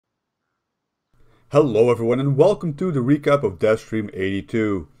Hello everyone and welcome to the recap of DevStream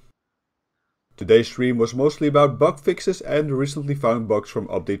 82. Today's stream was mostly about bug fixes and the recently found bugs from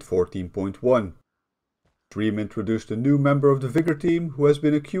update 14.1. The stream introduced a new member of the Vigor team who has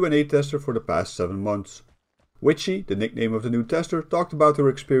been a Q&A tester for the past 7 months. Witchy, the nickname of the new tester, talked about her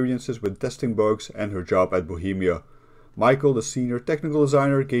experiences with testing bugs and her job at Bohemia. Michael, the senior technical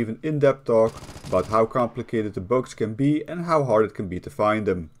designer, gave an in-depth talk about how complicated the bugs can be and how hard it can be to find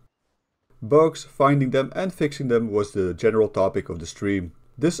them. Bugs, finding them and fixing them was the general topic of the stream.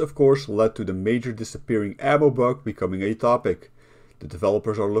 This of course led to the major disappearing ammo bug becoming a topic. The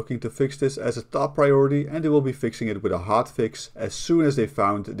developers are looking to fix this as a top priority and they will be fixing it with a hotfix as soon as they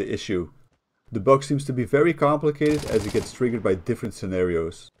found the issue. The bug seems to be very complicated as it gets triggered by different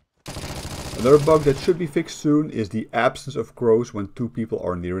scenarios. Another bug that should be fixed soon is the absence of crows when two people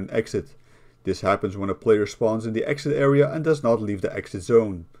are near an exit. This happens when a player spawns in the exit area and does not leave the exit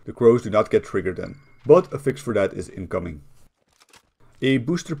zone. The crows do not get triggered then, but a fix for that is incoming. A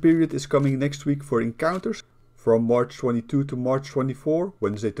booster period is coming next week for encounters from March 22 to March 24,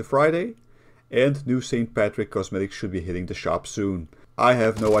 Wednesday to Friday, and new St. Patrick cosmetics should be hitting the shop soon. I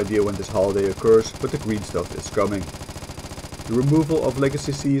have no idea when this holiday occurs, but the green stuff is coming. The removal of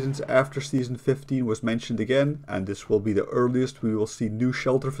legacy seasons after season 15 was mentioned again, and this will be the earliest we will see new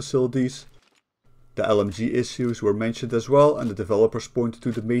shelter facilities. The LMG issues were mentioned as well, and the developers pointed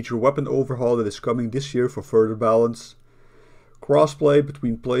to the major weapon overhaul that is coming this year for further balance. Crossplay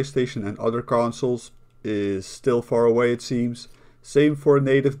between PlayStation and other consoles is still far away it seems. Same for a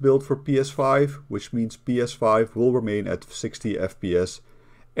native build for PS5, which means PS5 will remain at 60 FPS,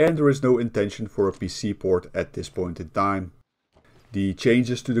 and there is no intention for a PC port at this point in time. The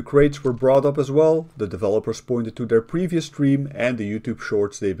changes to the crates were brought up as well. The developers pointed to their previous stream and the YouTube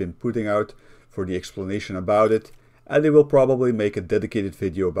shorts they've been putting out for the explanation about it, and they will probably make a dedicated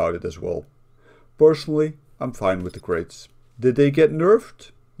video about it as well. Personally, I'm fine with the crates. Did they get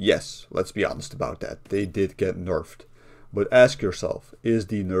nerfed? Yes, let's be honest about that. They did get nerfed. But ask yourself, is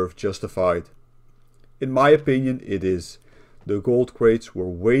the nerf justified? In my opinion, it is. The gold crates were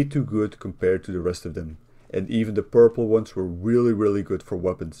way too good compared to the rest of them. And even the purple ones were really good for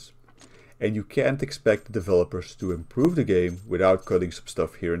weapons. And you can't expect the developers to improve the game without cutting some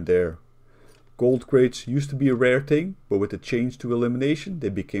stuff here and there. Gold crates used to be a rare thing, but with the change to elimination they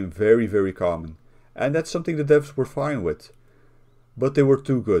became very common. And that's something the devs were fine with. But they were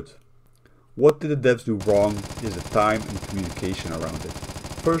too good. What did the devs do wrong is the time and communication around it.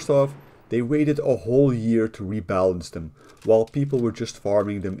 First off, they waited a whole year to rebalance them, while people were just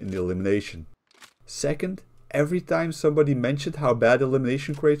farming them in the elimination. Second, every time somebody mentioned how bad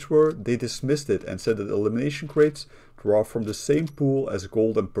elimination crates were, they dismissed it and said that elimination crates draw from the same pool as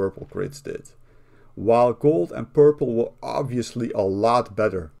gold and purple crates did. While gold and purple were obviously a lot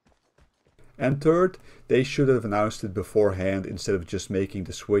better. And third, they should have announced it beforehand instead of just making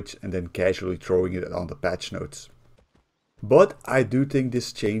the switch and then casually throwing it on the patch notes. But I do think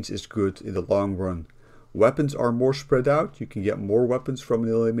this change is good in the long run. Weapons are more spread out, you can get more weapons from an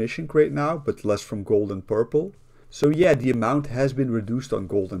elimination crate now, but less from gold and purple. So yeah, the amount has been reduced on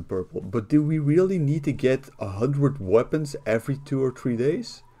gold and purple, but do we really need to get 100 weapons every 2 or 3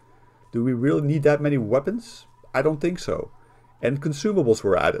 days? Do we really need that many weapons? I don't think so. And consumables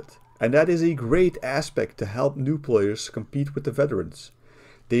were added, and that is a great aspect to help new players compete with the veterans.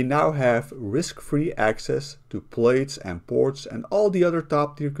 They now have risk-free access to plates and ports and all the other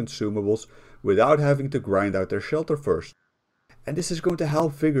top tier consumables without having to grind out their shelter first. And this is going to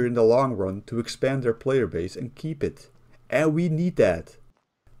help Vigor in the long run to expand their player base and keep it. And we need that.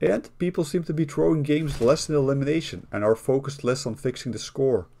 And people seem to be throwing games less in elimination and are focused less on fixing the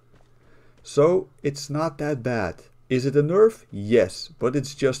score. So it's not that bad. Is it a nerf? Yes, but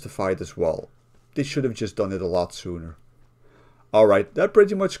it's justified as well. They should have just done it a lot sooner. Alright, that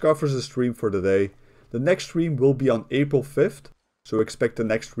pretty much covers the stream for today. The next stream will be on April 5th. So expect the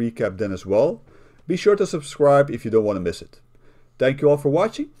next recap then as well. Be sure to subscribe if you don't want to miss it. Thank you all for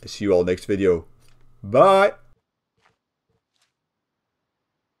watching and see you all next video. Bye!